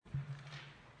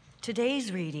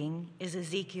Today's reading is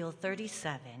Ezekiel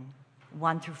 37,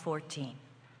 1 through 14.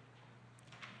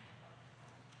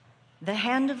 The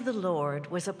hand of the Lord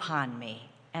was upon me,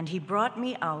 and he brought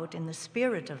me out in the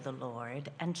spirit of the Lord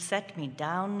and set me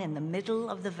down in the middle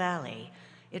of the valley.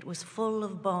 It was full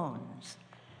of bones.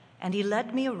 And he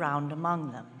led me around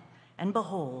among them. And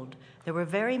behold, there were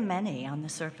very many on the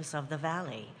surface of the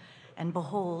valley. And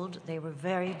behold, they were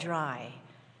very dry.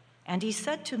 And he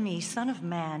said to me, Son of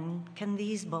man, can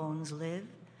these bones live?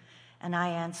 And I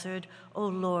answered, O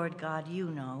Lord God, you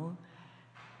know.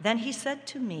 Then he said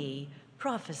to me,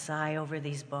 Prophesy over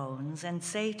these bones, and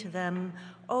say to them,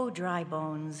 O dry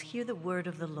bones, hear the word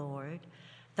of the Lord.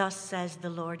 Thus says the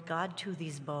Lord God to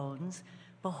these bones,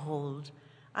 Behold,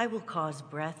 I will cause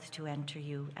breath to enter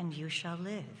you, and you shall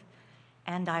live.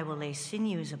 And I will lay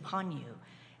sinews upon you,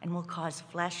 and will cause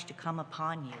flesh to come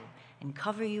upon you, and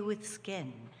cover you with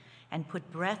skin, and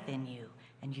put breath in you,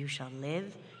 and you shall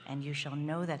live, and you shall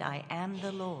know that I am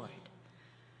the Lord.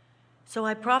 So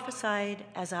I prophesied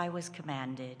as I was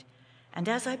commanded, and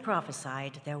as I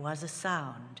prophesied, there was a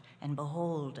sound, and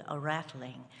behold, a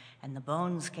rattling, and the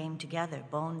bones came together,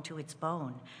 bone to its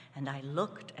bone. And I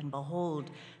looked, and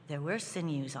behold, there were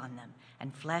sinews on them,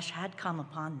 and flesh had come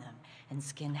upon them, and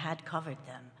skin had covered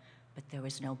them, but there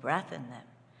was no breath in them.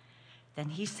 Then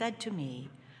he said to me,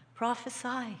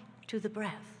 Prophesy to the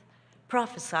breath.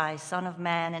 Prophesy, Son of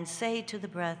man, and say to the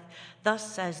breath,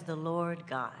 Thus says the Lord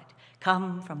God,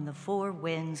 Come from the four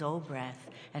winds, O breath,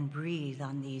 and breathe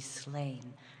on these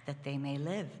slain, that they may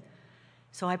live.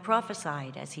 So I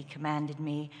prophesied as he commanded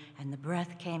me, and the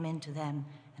breath came into them,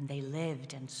 and they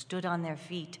lived and stood on their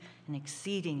feet, an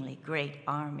exceedingly great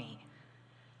army.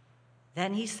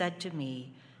 Then he said to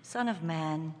me, Son of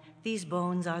man, these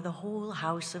bones are the whole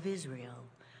house of Israel.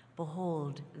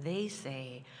 Behold, they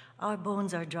say, Our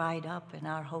bones are dried up, and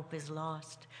our hope is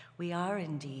lost. We are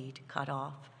indeed cut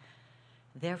off.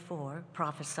 Therefore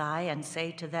prophesy and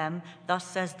say to them, Thus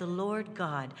says the Lord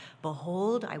God,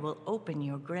 Behold, I will open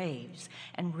your graves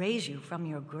and raise you from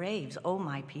your graves, O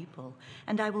my people,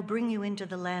 and I will bring you into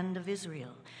the land of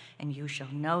Israel. And you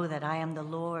shall know that I am the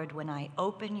Lord when I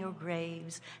open your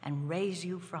graves and raise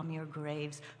you from your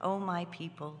graves, O my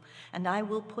people. And I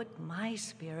will put my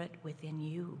spirit within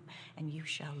you, and you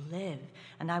shall live,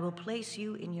 and I will place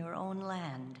you in your own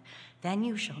land. Then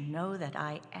you shall know that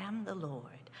I am the Lord.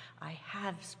 I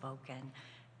have spoken,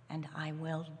 and I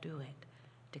will do it,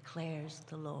 declares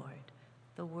the Lord.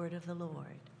 The word of the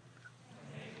Lord.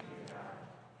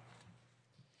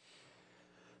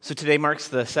 So today marks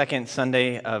the second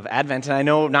Sunday of Advent, and I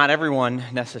know not everyone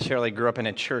necessarily grew up in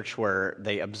a church where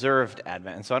they observed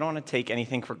Advent, and so I don't want to take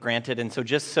anything for granted. And so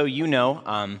just so you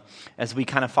know, as we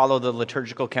kind of follow the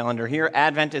liturgical calendar here,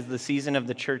 Advent is the season of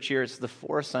the church year. It's the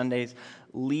 4 Sundays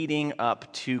leading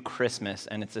up to Christmas,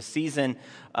 and it's a season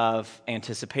of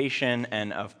anticipation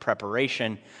and of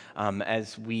preparation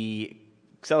as we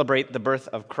celebrate the birth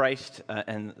of Christ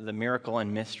and the miracle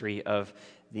and mystery of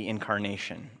the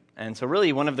Incarnation. And so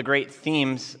really one of the great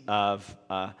themes of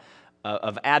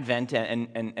Advent,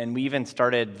 and we even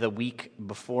started the week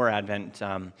before Advent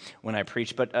when I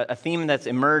preached, but a theme that's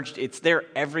emerged, it's there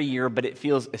every year, but it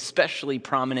feels especially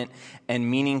prominent and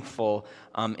meaningful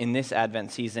in this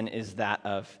Advent season, is that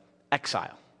of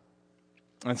exile.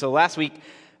 And so last week,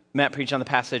 Matt preached on the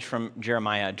passage from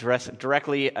Jeremiah,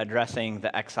 directly addressing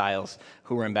the exiles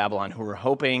who were in Babylon, who were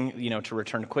hoping, to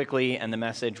return quickly, and the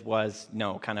message was,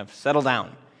 no, kind of settle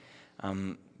down.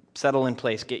 Settle in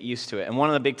place, get used to it. And one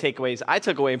of the big takeaways I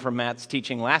took away from Matt's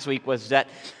teaching last week was that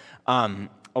a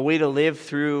way to live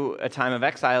through a time of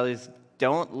exile is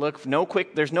there's no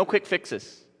quick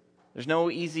fixes. There's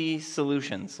no easy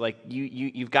solutions. Like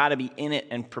you've got to be in it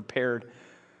and prepared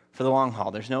for the long haul.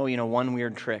 There's no, one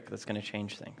weird trick that's going to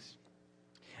change things.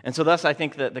 And so thus I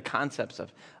think that the concepts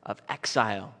of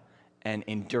exile and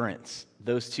endurance,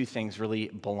 those two things really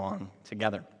belong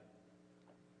together.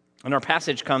 And our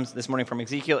passage comes this morning from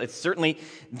Ezekiel. It's certainly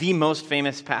the most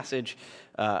famous passage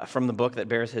from the book that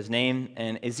bears his name.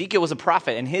 And Ezekiel was a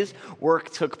prophet, and his work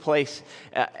took place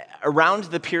around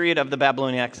the period of the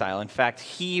Babylonian exile. In fact,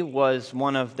 the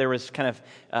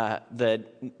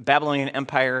Babylonian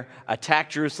Empire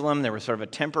attacked Jerusalem. There was sort of a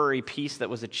temporary peace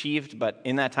that was achieved, but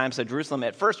in that time, so Jerusalem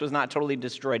at first was not totally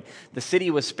destroyed. The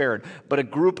city was spared, but a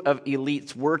group of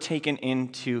elites were taken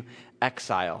into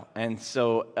exile. And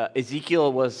so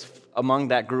Ezekiel was among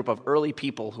that group of early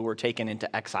people who were taken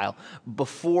into exile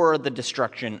before the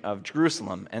destruction of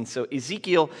Jerusalem. And so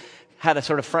Ezekiel had a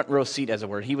sort of front row seat, as it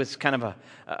were. He was kind of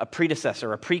a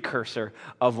predecessor, a precursor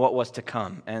of what was to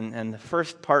come. And the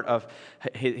first part of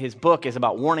his book is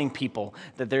about warning people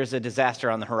that there's a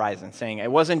disaster on the horizon, saying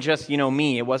it wasn't just,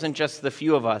 me, it wasn't just the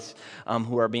few of us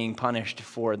who are being punished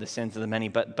for the sins of the many,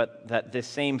 but that this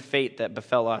same fate that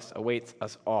befell us awaits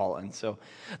us all. And so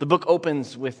the book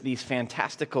opens with these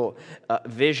fantastical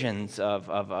visions of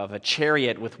a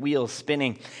chariot with wheels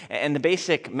spinning. And the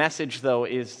basic message, though,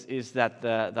 is that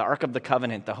the Ark of the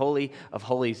Covenant, the Holy of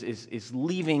Holies, is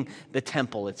leaving the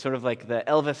temple. It's sort of like the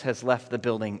Elvis has left the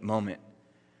building moment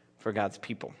for God's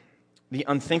people. The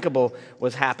unthinkable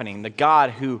was happening. The God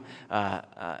who,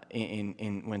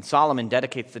 when Solomon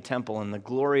dedicates the temple and the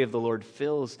glory of the Lord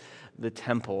fills the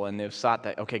temple, and they've thought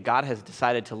that, okay, God has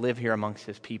decided to live here amongst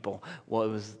his people. Well, it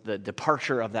was the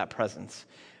departure of that presence,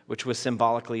 which was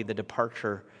symbolically the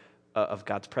departure of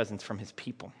God's presence from his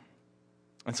people.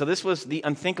 And so this was the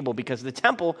unthinkable, because the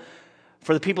temple,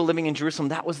 for the people living in Jerusalem,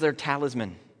 that was their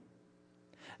talisman.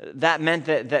 That meant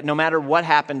that no matter what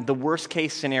happened, the worst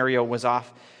case scenario was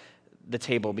off the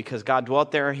table, because God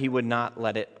dwelt there, he would not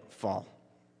let it fall.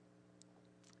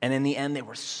 And in the end, they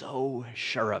were so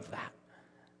sure of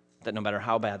that no matter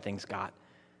how bad things got,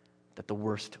 that the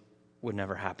worst would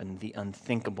never happen. The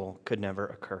unthinkable could never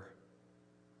occur.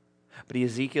 But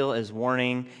Ezekiel is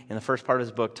warning in the first part of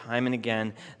his book time and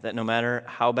again that no matter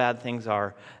how bad things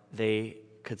are, they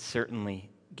could certainly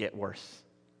get worse.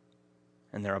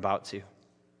 And they're about to.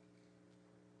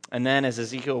 And then, as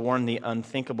Ezekiel warned, the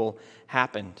unthinkable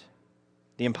happened.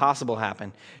 The impossible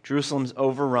happened. Jerusalem's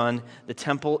overrun. The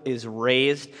temple is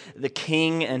razed. The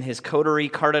king and his coterie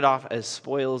carted off as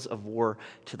spoils of war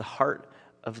to the heart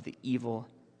of the evil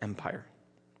empire.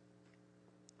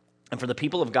 And for the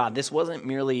people of God, this wasn't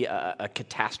merely a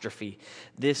catastrophe.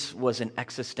 This was an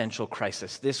existential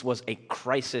crisis. This was a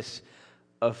crisis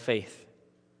of faith.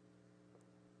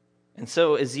 And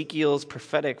so Ezekiel's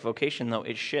prophetic vocation, though,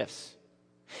 it shifts.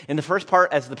 In the first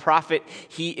part, as the prophet,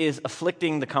 he is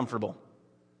afflicting the comfortable.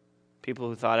 People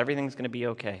who thought everything's going to be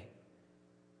okay.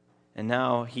 And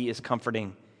now he is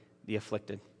comforting the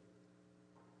afflicted.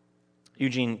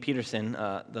 Eugene Peterson,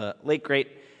 the late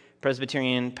great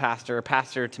Presbyterian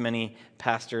pastor to many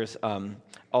pastors,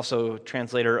 also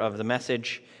translator of the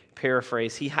Message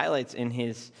paraphrase, he highlights in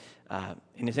his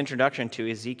introduction to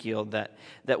Ezekiel that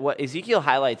what Ezekiel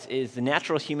highlights is the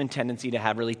natural human tendency to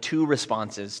have really two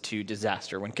responses to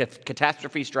disaster. When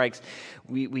catastrophe strikes,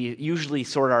 we usually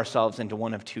sort ourselves into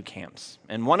one of two camps.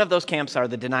 And one of those camps are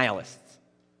the denialists.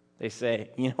 They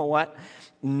say, you know what?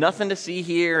 Nothing to see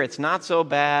here. It's not so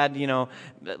bad.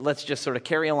 Let's just sort of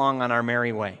carry along on our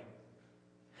merry way.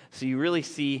 So you really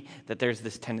see that there's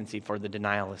this tendency for the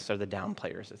denialists or the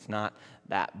downplayers. It's not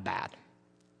that bad.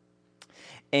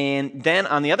 And then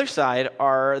on the other side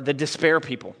are the despair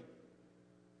people.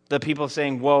 The people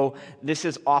saying, whoa, this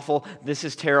is awful, this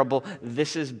is terrible,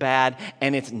 this is bad,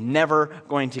 and it's never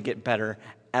going to get better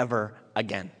ever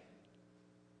again.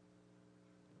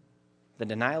 The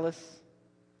denialists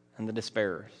and the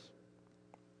despairers.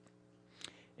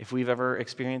 If we've ever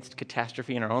experienced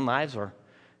catastrophe in our own lives or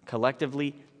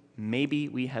collectively, maybe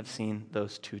we have seen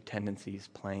those two tendencies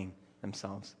playing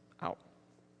themselves out.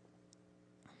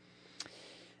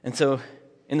 And so,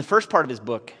 in the first part of his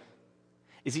book,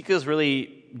 Ezekiel's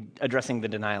really addressing the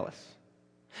denialists.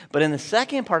 But in the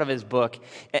second part of his book,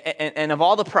 and of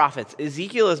all the prophets,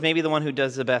 Ezekiel is maybe the one who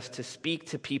does the best to speak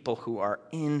to people who are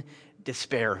in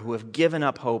despair, who have given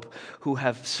up hope, who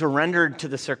have surrendered to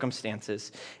the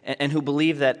circumstances, and who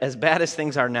believe that as bad as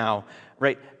things are now,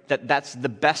 right, that's the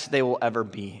best they will ever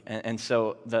be. And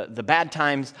so the bad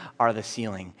times are the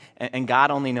ceiling, and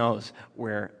God only knows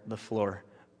where the floor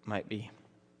might be.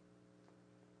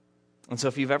 And so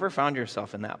if you've ever found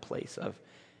yourself in that place of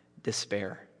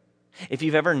despair, if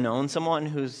you've ever known someone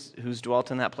who's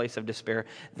dwelt in that place of despair,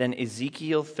 then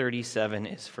Ezekiel 37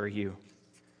 is for you.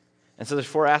 And so there's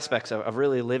four aspects of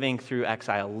really living through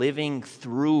exile, living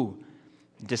through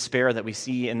despair that we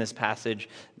see in this passage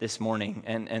this morning.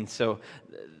 And so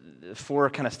four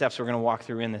kind of steps we're going to walk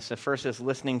through in this. The first is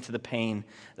listening to the pain.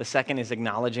 The second is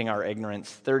acknowledging our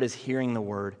ignorance. Third is hearing the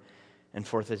word. And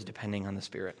fourth is depending on the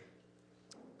Spirit.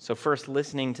 So first,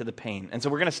 listening to the pain. And so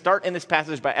we're going to start in this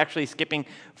passage by actually skipping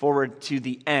forward to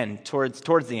the end, towards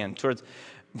the end, towards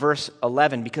verse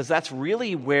 11, because that's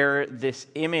really where this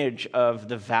image of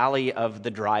the valley of the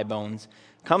dry bones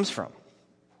comes from.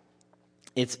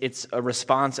 It's a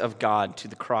response of God to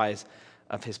the cries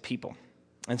of his people.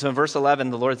 And so in verse 11,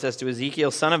 the Lord says to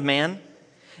Ezekiel, "Son of man,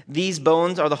 these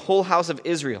bones are the whole house of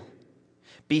Israel.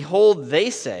 Behold, they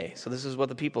say," so this is what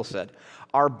the people said,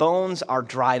 "our bones are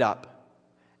dried up,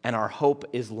 and our hope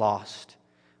is lost.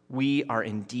 we are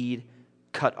indeed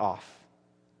cut off.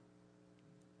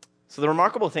 So the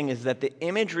remarkable thing is that the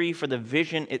imagery for the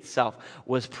vision itself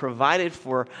was provided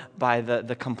for by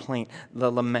the complaint,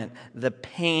 the lament, the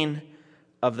pain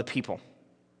of the people.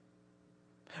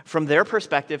 From their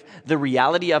perspective, the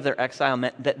reality of their exile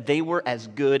meant that they were as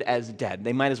good as dead.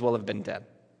 They might as well have been dead.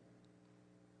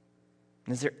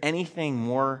 And is there anything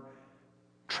more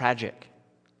tragic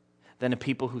than a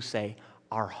people who say,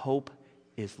 our hope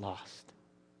is lost?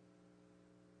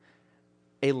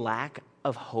 A lack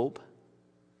of hope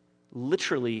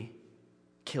literally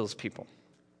kills people.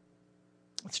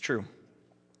 It's true.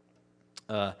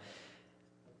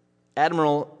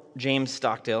 Admiral Jim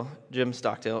Stockdale,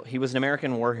 he was an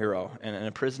American war hero and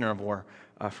a prisoner of war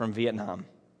from Vietnam.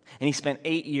 And he spent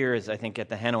 8 years, I think, at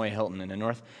the Hanoi Hilton in a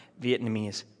North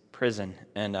Vietnamese prison.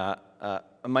 And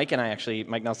Mike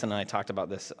Nelson and I talked about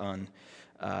this on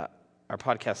our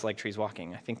podcast, Like Trees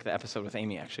Walking. I think the episode with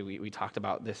Amy, actually, we talked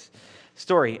about this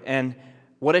story. And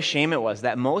what a shame it was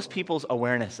that most people's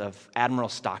awareness of Admiral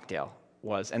Stockdale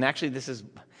was, and actually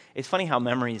it's funny how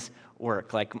memories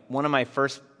work. Like one of my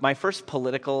first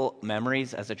political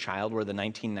memories as a child were the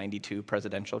 1992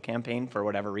 presidential campaign for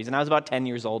whatever reason. I was about 10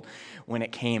 years old when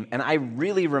it came, and I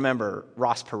really remember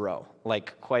Ross Perot,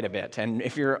 like quite a bit. And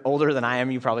if you're older than I am,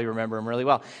 you probably remember him really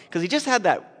well, because he just had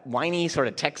that whiny sort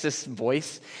of Texas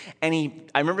voice. And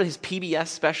I remember his PBS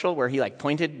special where he had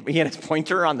his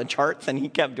pointer on the charts and he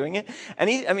kept doing it. And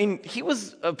he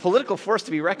was a political force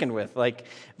to be reckoned with, but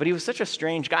he was such a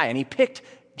strange guy. And he picked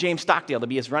James Stockdale to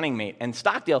be his running mate. And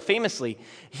Stockdale, famously,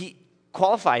 he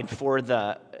qualified for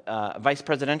the vice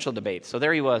presidential debate. So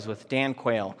there he was with Dan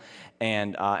Quayle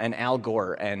and Al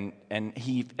Gore. And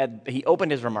he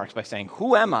opened his remarks by saying,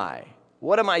 "Who am I?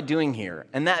 What am I doing here?"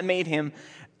 And that made him,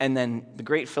 and then the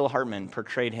great Phil Hartman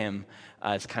portrayed him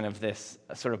as kind of this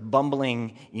sort of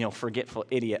bumbling, forgetful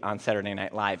idiot on Saturday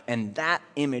Night Live. And that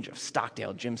image of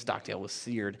Stockdale, Jim Stockdale, was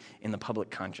seared in the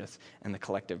public conscious and the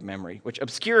collective memory, which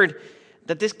obscured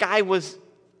that this guy was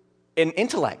an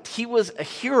intellect. He was a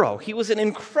hero. He was an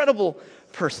incredible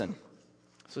person.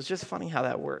 So it's just funny how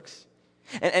that works.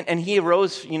 And he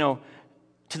arose, to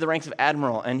the ranks of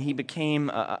admiral, and he became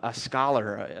a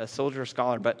scholar, a soldier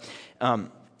scholar. But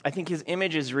I think his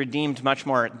image is redeemed much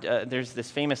more. There's this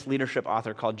famous leadership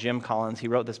author called Jim Collins. He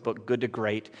wrote this book, Good to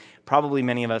Great. Probably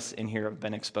many of us in here have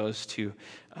been exposed to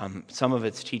some of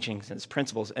its teachings and its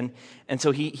principles. And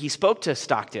so he spoke to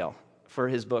Stockdale for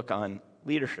his book on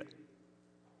leadership,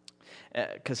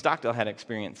 because Stockdale had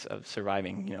experience of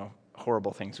surviving,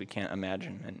 horrible things we can't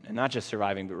imagine, and not just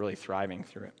surviving, but really thriving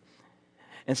through it.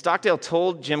 And Stockdale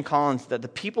told Jim Collins that the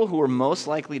people who were most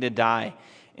likely to die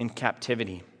in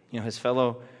captivity, his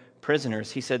fellow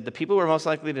prisoners, he said the people who were most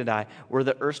likely to die were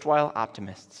the erstwhile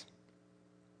optimists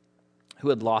who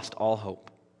had lost all hope.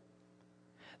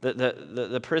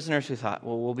 The prisoners who thought,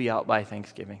 well, we'll be out by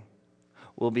Thanksgiving,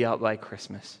 we'll be out by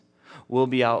Christmas, we'll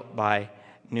be out by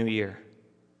New Year.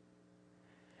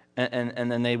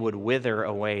 And then they would wither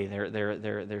away.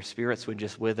 Their spirits would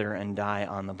just wither and die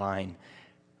on the vine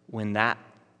when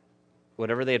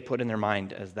whatever they had put in their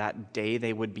mind as that day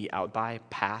they would be out by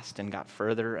passed and got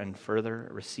further and further,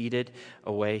 receded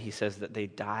away. He says that they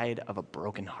died of a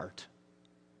broken heart.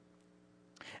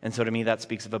 And so to me, that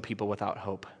speaks of a people without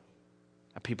hope,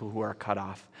 a people who are cut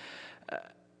off.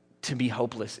 To be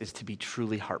hopeless is to be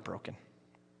truly heartbroken.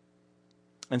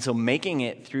 And so making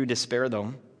it through despair,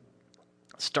 though,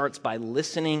 starts by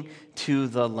listening to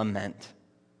the lament,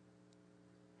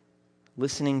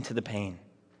 listening to the pain.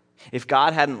 If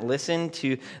God hadn't listened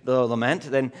to the lament,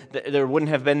 then there wouldn't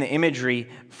have been the imagery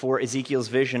for Ezekiel's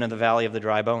vision of the valley of the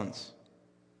dry bones.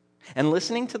 And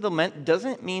listening to the lament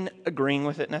doesn't mean agreeing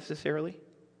with it necessarily,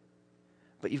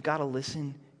 but you've got to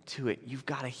listen to it. You've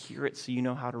got to hear it so you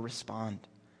know how to respond.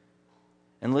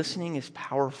 And listening is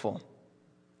powerful.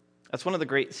 That's one of the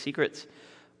great secrets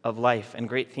of life and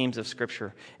great themes of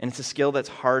Scripture. And it's a skill that's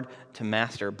hard to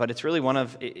master, but it's really one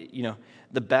of,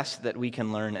 the best that we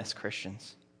can learn as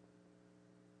Christians.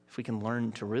 If we can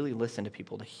learn to really listen to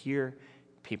people, to hear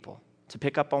people, to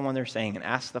pick up on what they're saying and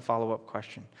ask the follow-up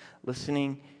question.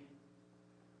 Listening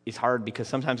is hard because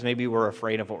sometimes maybe we're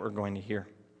afraid of what we're going to hear.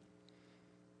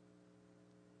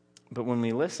 But when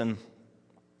we listen,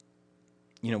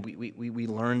 we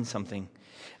learn something.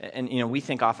 And, we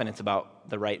think often it's about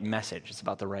the right message. It's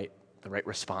about the right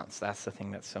response. That's the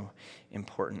thing that's so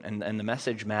important. And the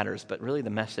message matters, but really the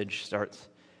message starts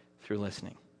through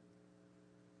listening.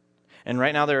 And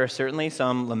right now there are certainly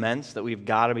some laments that we've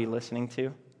got to be listening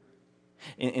to.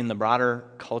 In the broader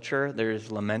culture,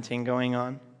 there's lamenting going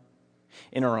on.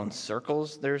 In our own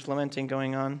circles, there's lamenting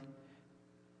going on.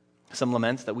 some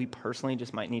laments that we personally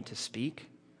just might need to speak,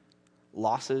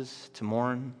 losses to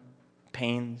mourn,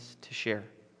 pains to share.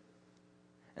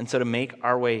 And so to make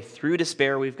our way through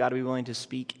despair, we've got to be willing to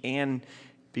speak and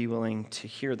be willing to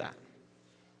hear that.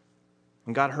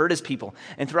 And God heard his people.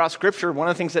 And throughout Scripture, one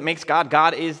of the things that makes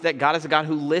God is that God is a God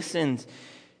who listens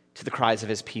to the cries of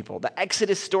his people. The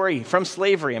Exodus story from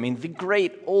slavery, the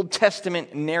great Old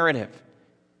Testament narrative,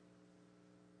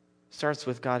 starts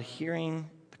with God hearing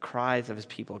the cries of his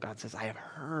people. God says, I have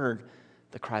heard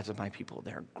the cries of my people,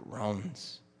 their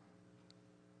groans.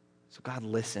 So God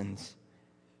listens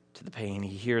to the pain.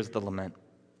 He hears the lament.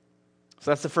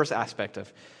 So that's the first aspect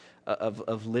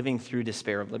of living through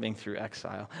despair, of living through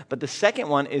exile. But the second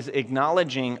one is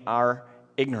acknowledging our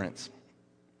ignorance.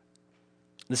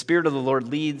 The Spirit of the Lord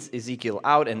leads Ezekiel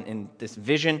out in this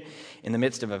vision in the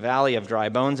midst of a valley of dry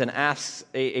bones and asks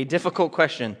a difficult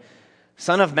question.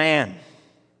 Son of man,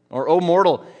 or O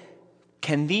mortal,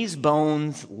 can these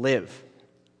bones live?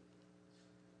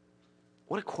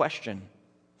 What a question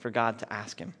for God to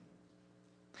ask him.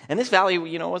 And this valley,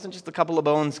 wasn't just a couple of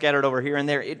bones scattered over here and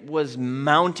there. It was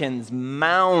mountains,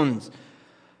 mounds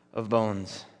of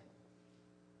bones.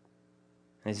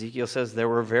 And Ezekiel says there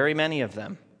were very many of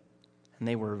them, and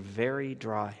they were very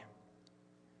dry.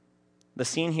 The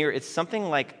scene here is something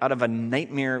like out of a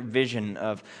nightmare vision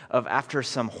of after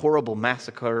some horrible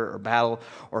massacre or battle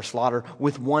or slaughter,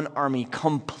 with one army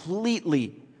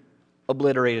completely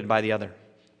obliterated by the other.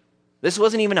 This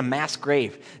wasn't even a mass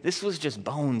grave. This was just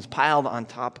bones piled on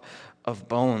top of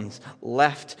bones,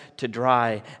 left to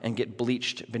dry and get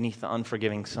bleached beneath the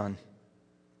unforgiving sun.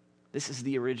 This is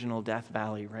the original Death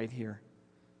Valley right here.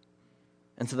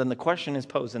 And so then the question is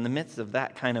posed in the midst of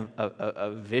that kind of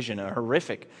a vision, a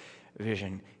horrific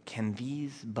vision, can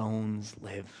these bones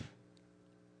live?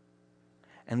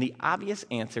 And the obvious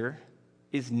answer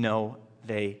is no,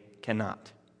 they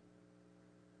cannot.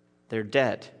 They're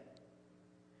dead.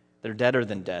 They're deader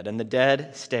than dead, and the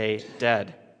dead stay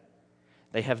dead.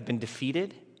 They have been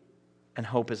defeated, and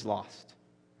hope is lost.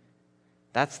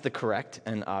 That's the correct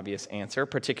and obvious answer,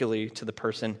 particularly to the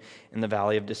person in the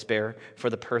valley of despair, for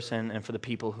the person and for the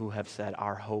people who have said,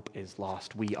 our hope is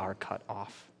lost, we are cut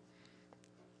off.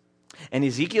 And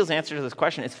Ezekiel's answer to this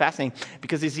question is fascinating,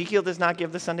 because Ezekiel does not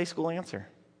give the Sunday school answer.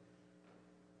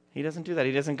 He doesn't do that.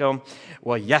 He doesn't go,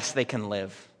 well, yes, they can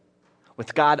live.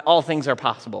 With God, all things are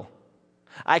possible.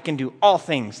 I can do all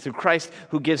things through Christ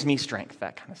who gives me strength,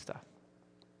 that kind of stuff.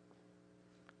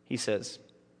 He says,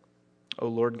 O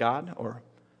Lord God, or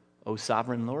O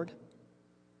sovereign Lord,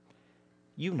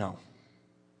 you know.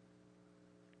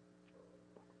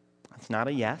 It's not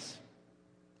a yes.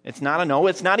 It's not a no.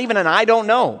 It's not even an I don't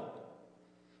know.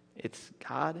 It's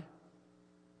God,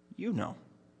 you know.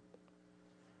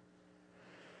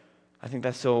 I think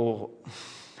that's so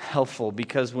helpful,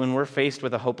 because when we're faced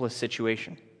with a hopeless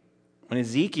situation, when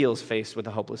Ezekiel's faced with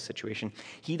a hopeless situation,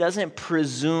 he doesn't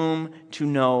presume to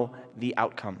know the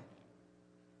outcome.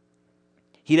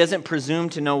 He doesn't presume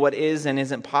to know what is and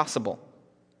isn't possible.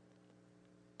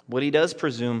 What he does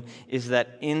presume is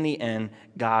that in the end,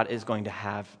 God is going to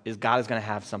have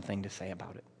something to say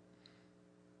about it.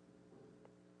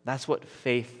 That's what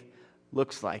faith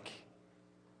looks like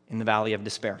in the valley of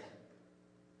despair.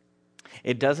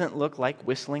 It doesn't look like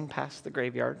whistling past the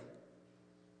graveyard.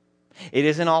 It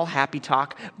isn't all happy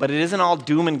talk, but it isn't all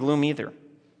doom and gloom either.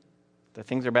 The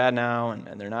things are bad now,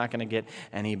 and they're not going to get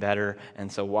any better,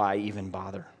 and so why even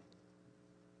bother?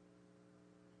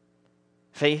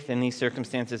 Faith in these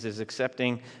circumstances is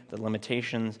accepting the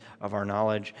limitations of our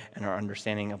knowledge and our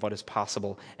understanding of what is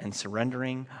possible and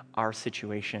surrendering our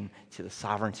situation to the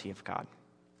sovereignty of God.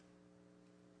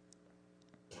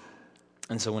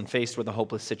 And so when faced with a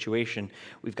hopeless situation,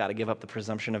 we've got to give up the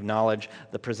presumption of knowledge,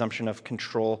 the presumption of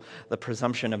control, the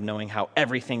presumption of knowing how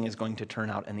everything is going to turn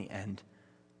out in the end,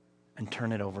 and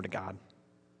turn it over to God.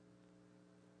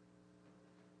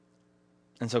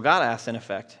 And so God asks, in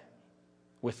effect,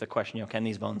 with the question, can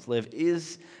these bones live?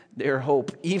 Is there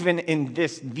hope? Even in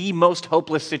this, the most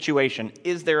hopeless situation,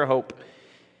 is there hope?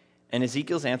 And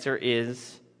Ezekiel's answer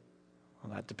is,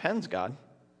 well, that depends, God.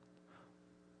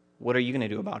 What are you going to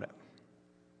do about it?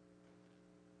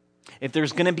 If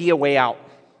there's going to be a way out,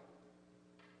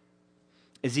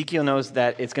 Ezekiel knows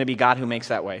that it's going to be God who makes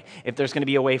that way. If there's going to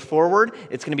be a way forward,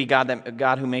 it's going to be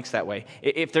God who makes that way.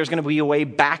 If there's going to be a way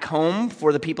back home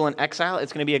for the people in exile,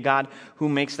 it's going to be a God who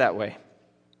makes that way.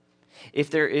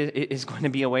 If there is going to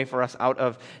be a way for us out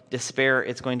of despair,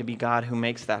 it's going to be God who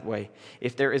makes that way.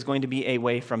 If there is going to be a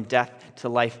way from death to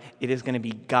life, it is going to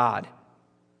be God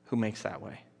who makes that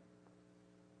way.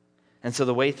 And so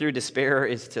the way through despair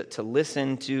is to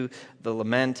listen to the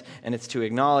lament, and it's to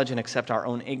acknowledge and accept our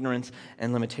own ignorance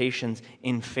and limitations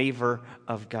in favor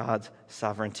of God's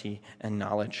sovereignty and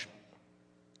knowledge.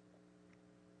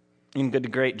 In Good to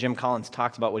Great, Jim Collins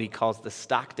talks about what he calls the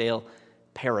Stockdale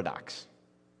paradox.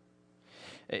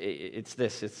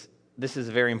 This is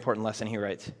a very important lesson, he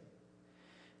writes,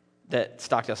 that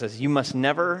Stockdale says, you must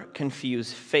never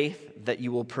confuse faith that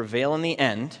you will prevail in the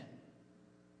end,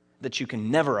 that you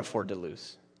can never afford to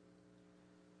lose,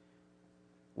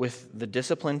 with the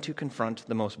discipline to confront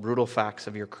the most brutal facts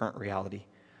of your current reality,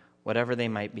 whatever they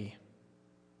might be.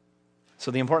 So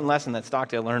the important lesson that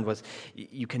Stockdale learned was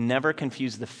you can never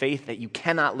confuse the faith that you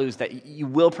cannot lose, that you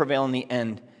will prevail in the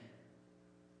end,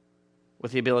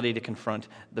 with the ability to confront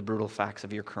the brutal facts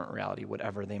of your current reality,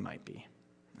 whatever they might be.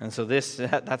 And so that's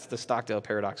the Stockdale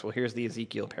paradox. Well, here's the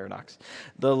Ezekiel paradox.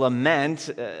 The lament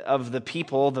of the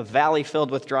people, the valley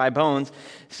filled with dry bones,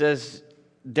 says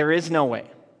there is no way.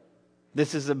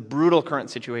 This is a brutal current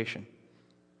situation.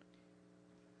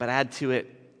 But add to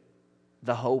it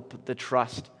the hope, the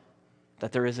trust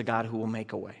that there is a God who will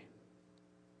make a way.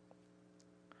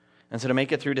 And so to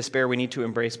make it through despair, we need to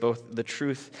embrace both the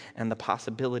truth and the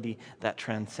possibility that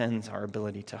transcends our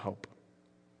ability to hope.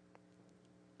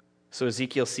 So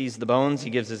Ezekiel sees the bones, he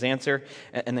gives his answer,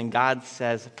 and then God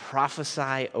says,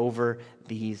 prophesy over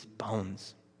these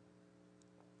bones.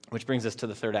 Which brings us to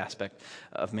the third aspect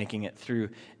of making it through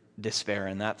despair,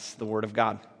 and that's the word of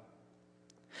God.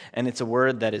 And it's a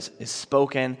word that is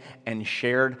spoken and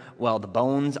shared while the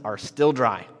bones are still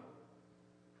dry.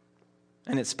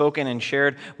 And it's spoken and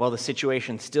shared while the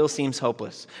situation still seems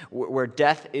hopeless, where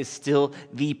death is still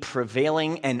the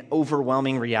prevailing and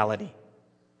overwhelming reality.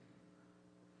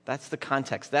 That's the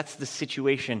context. That's the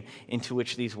situation into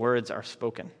which these words are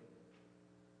spoken.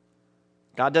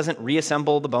 God doesn't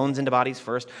reassemble the bones into bodies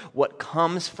first. What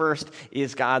comes first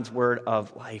is God's word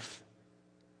of life.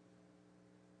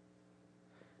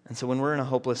 And so when we're in a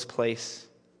hopeless place,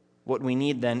 what we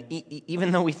need then,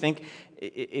 even though we think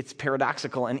it's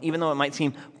paradoxical, and even though it might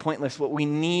seem pointless, what we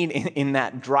need in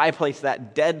that dry place,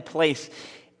 that dead place,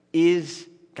 is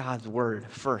God's word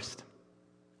first.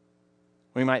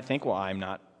 We might think, well, I'm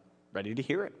not ready to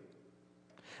hear it.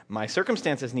 My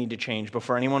circumstances need to change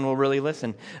before anyone will really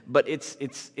listen. But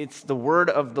it's the word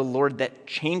of the Lord that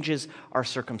changes our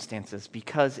circumstances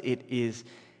because it is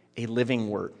a living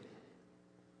word.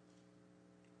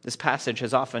 This passage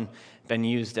has often been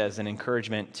used as an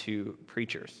encouragement to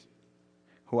preachers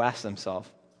who ask themselves,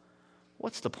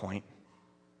 what's the point?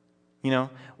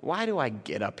 Why do I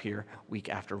get up here week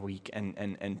after week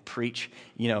and preach,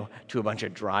 to a bunch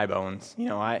of dry bones?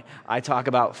 I talk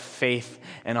about faith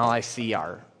and all I see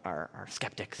are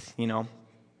skeptics,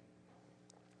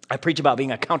 I preach about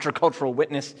being a countercultural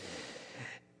witness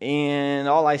and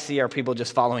all I see are people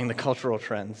just following the cultural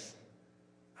trends.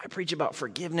 I preach about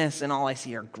forgiveness and all I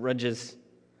see are grudges.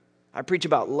 I preach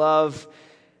about love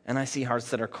and I see hearts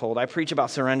that are cold. I preach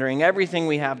about surrendering everything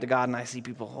we have to God, and I see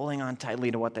people holding on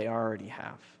tightly to what they already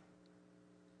have.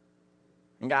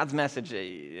 And God's message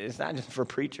is not just for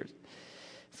preachers.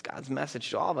 It's God's message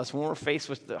to all of us when we're faced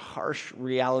with the harsh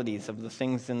realities of the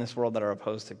things in this world that are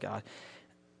opposed to God.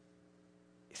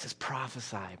 He says,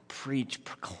 prophesy, preach,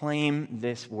 proclaim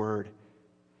this word,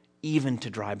 even to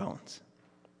dry bones.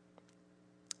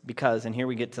 Because, and here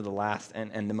we get to the last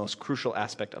and the most crucial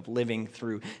aspect of living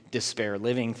through despair,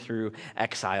 living through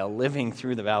exile, living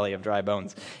through the valley of dry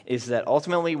bones, is that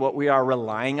ultimately what we are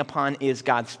relying upon is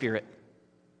God's Spirit.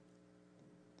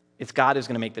 It's God who's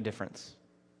going to make the difference.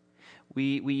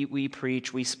 We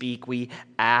preach, we speak, we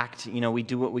act, we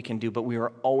do what we can do, but we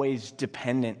are always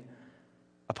dependent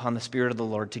upon the Spirit of the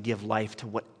Lord to give life to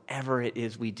whatever it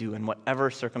is we do and whatever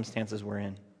circumstances we're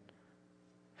in.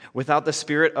 Without the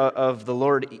Spirit of the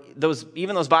Lord,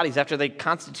 even those bodies, after they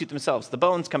constitute themselves, the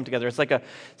bones come together. It's like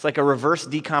a reverse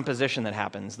decomposition that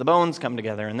happens. The bones come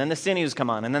together, and then the sinews come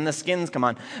on, and then the skins come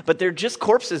on. But they're just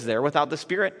corpses there without the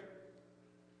Spirit.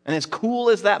 And as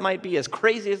cool as that might be, as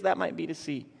crazy as that might be to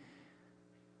see,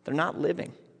 they're not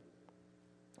living.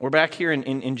 We're back here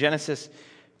in Genesis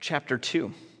chapter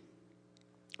 2,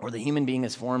 where the human being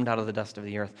is formed out of the dust of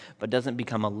the earth, but doesn't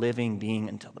become a living being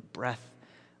until the breath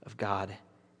of God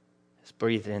is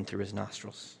breathed in through his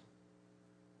nostrils.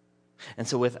 And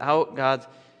so without God's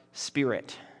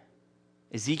Spirit,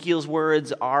 Ezekiel's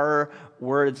words are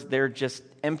words, they're just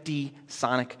empty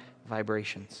sonic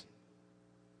vibrations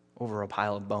over a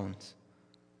pile of bones.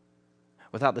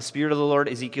 Without the Spirit of the Lord,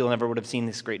 Ezekiel never would have seen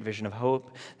this great vision of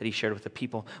hope that he shared with the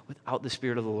people. Without the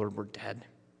Spirit of the Lord, we're dead.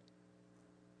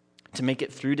 To make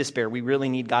it through despair, we really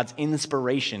need God's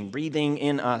inspiration breathing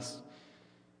in us.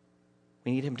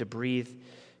 We need him to breathe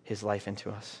his life into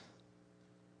us.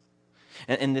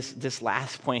 And this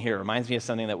last point here reminds me of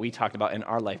something that we talked about in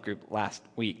our life group last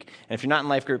week. And if you're not in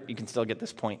life group, you can still get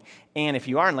this point. And if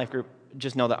you are in life group,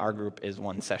 just know that our group is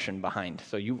one session behind.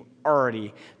 So you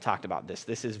already talked about this.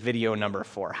 This is video number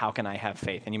 4. How can I have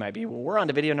faith? And you might be, well, we're on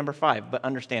to video number 5. But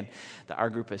understand that our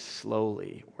group is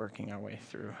slowly working our way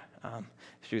through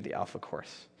the Alpha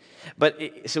course. But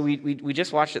so we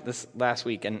just watched it this last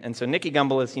week, and so Nicky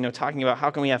Gumbel is talking about how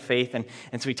can we have faith, and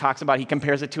so he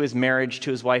compares it to his marriage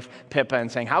to his wife Pippa,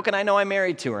 and saying how can I know I'm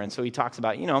married to her? And so he talks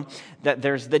about that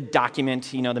there's the document,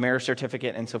 the marriage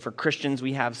certificate, and so for Christians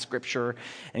we have Scripture,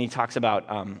 and he talks about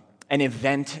an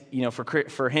event,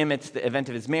 for him it's the event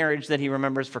of his marriage that he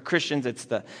remembers. For Christians it's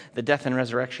the death and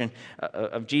resurrection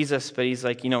of Jesus. But he's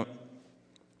like,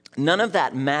 none of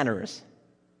that matters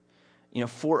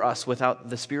for us without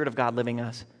the Spirit of God living in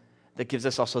us, that gives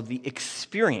us also the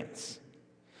experience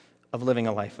of living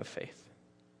a life of faith.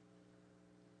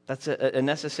 That's a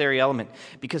necessary element,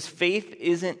 because faith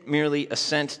isn't merely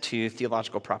assent to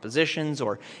theological propositions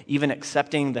or even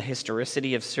accepting the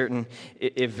historicity of certain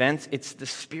events. It's the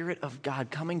Spirit of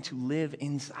God coming to live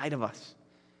inside of us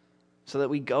so that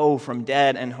we go from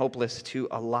dead and hopeless to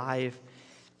alive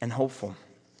and hopeful.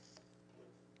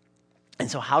 And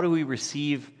so how do we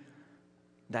receive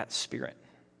that Spirit?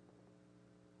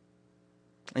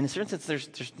 In a certain sense,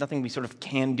 there's nothing we sort of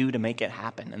can do to make it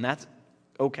happen, and that's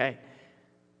okay.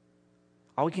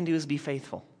 All we can do is be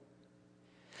faithful.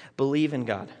 Believe in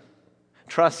God.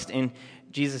 Trust in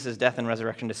Jesus' death and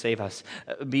resurrection to save us.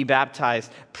 Be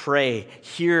baptized, pray,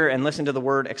 hear and listen to the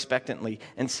word expectantly,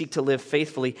 and seek to live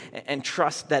faithfully, and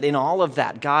trust that in all of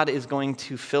that, God is going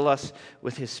to fill us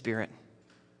with his Spirit.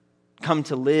 Come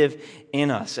to live in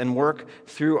us and work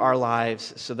through our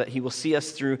lives so that he will see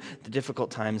us through the difficult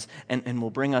times and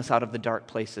will bring us out of the dark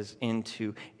places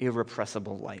into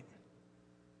irrepressible light.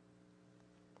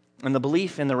 And the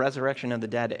belief in the resurrection of the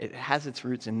dead, it has its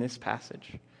roots in this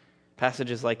passage.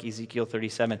 Passages like Ezekiel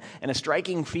 37. And a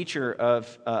striking feature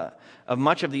of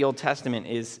much of the Old Testament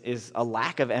is a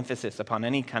lack of emphasis upon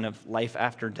any kind of life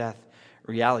after death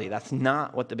reality. That's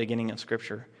not what the beginning of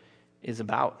Scripture is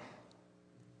about.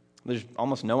 There's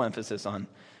almost no emphasis on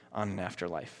an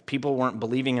afterlife. People weren't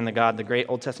believing in the God. The great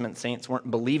Old Testament saints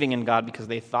weren't believing in God because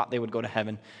they thought they would go to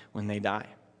heaven when they die.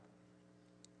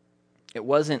 It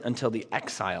wasn't until the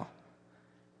exile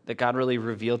that God really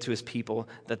revealed to his people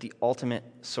that the ultimate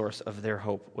source of their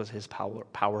hope was his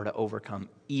power to overcome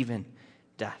even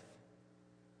death.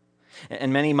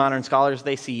 And many modern scholars,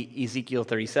 they see Ezekiel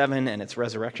 37 and its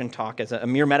resurrection talk as a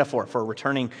mere metaphor for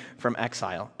returning from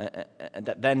exile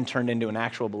that then turned into an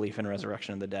actual belief in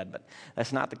resurrection of the dead. But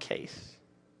that's not the case.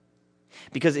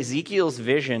 Because Ezekiel's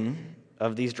vision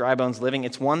of these dry bones living,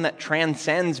 it's one that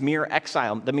transcends mere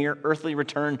exile, the mere earthly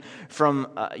return from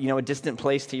a distant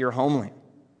place to your homeland.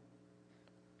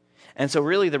 And so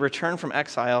really the return from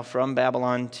exile from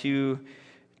Babylon to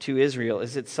Israel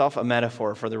is itself a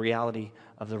metaphor for the reality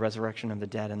of the resurrection of the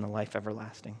dead and the life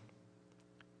everlasting.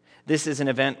 This is an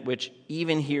event which,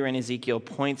 even here in Ezekiel,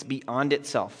 points beyond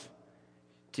itself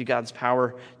to God's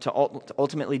power to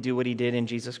ultimately do what he did in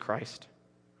Jesus Christ.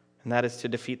 And that is to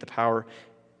defeat the power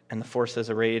and the forces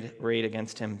arrayed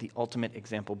against him, the ultimate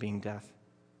example being death.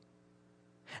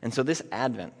 And so this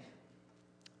Advent,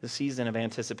 the season of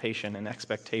anticipation and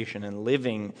expectation and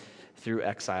living through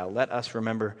exile, let us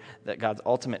remember that God's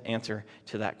ultimate answer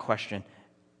to that question,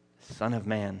 Son of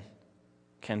Man,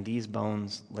 can these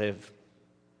bones live?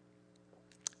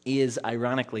 Is,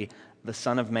 ironically, the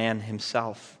Son of Man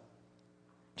himself,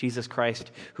 Jesus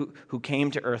Christ, who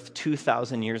came to earth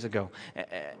 2,000 years ago,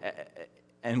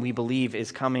 and we believe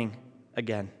is coming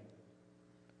again.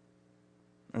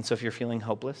 And so if you're feeling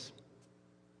hopeless,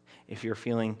 if you're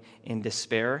feeling in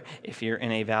despair, if you're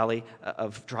in a valley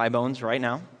of dry bones right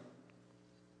now,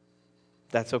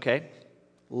 that's okay.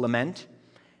 Lament,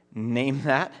 name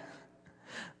that.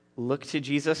 Look to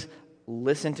Jesus,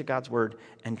 listen to God's word,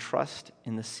 and trust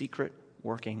in the secret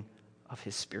working of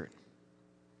his Spirit.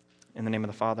 In the name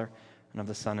of the Father, and of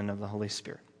the Son, and of the Holy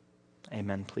Spirit.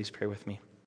 Amen. Please pray with me.